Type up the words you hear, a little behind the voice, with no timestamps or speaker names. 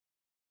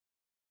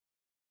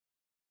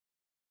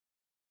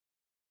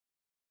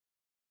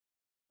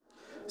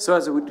So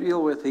as we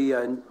deal with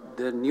the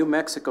New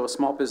Mexico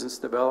Small Business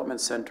Development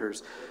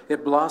Centers,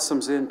 it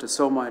blossoms into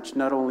so much,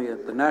 not only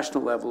at the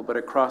national level, but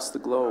across the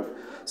globe.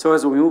 So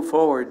as we move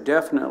forward,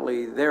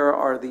 definitely there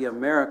are the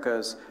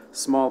America's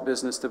Small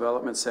Business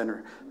Development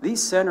Center.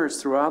 These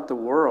centers throughout the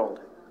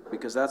world,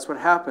 because that's what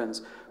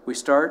happens. We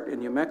start in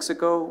New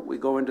Mexico, we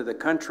go into the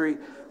country,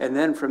 and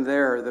then from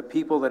there, the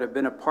people that have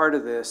been a part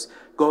of this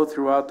go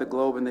throughout the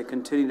globe, and they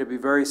continue to be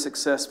very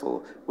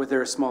successful with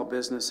their small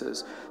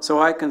businesses.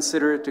 So I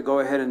consider it to go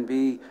ahead and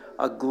be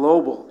a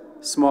global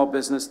small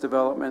business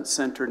development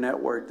center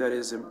network that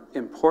is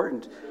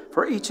important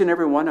for each and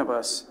every one of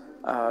us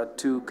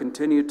to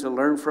continue to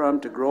learn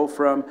from, to grow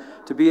from,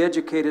 to be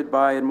educated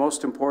by, and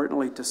most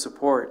importantly, to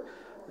support.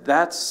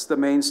 That's the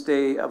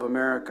mainstay of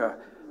America.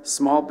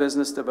 Small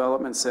business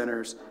development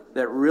centers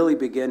that really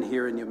begin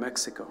here in New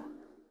Mexico.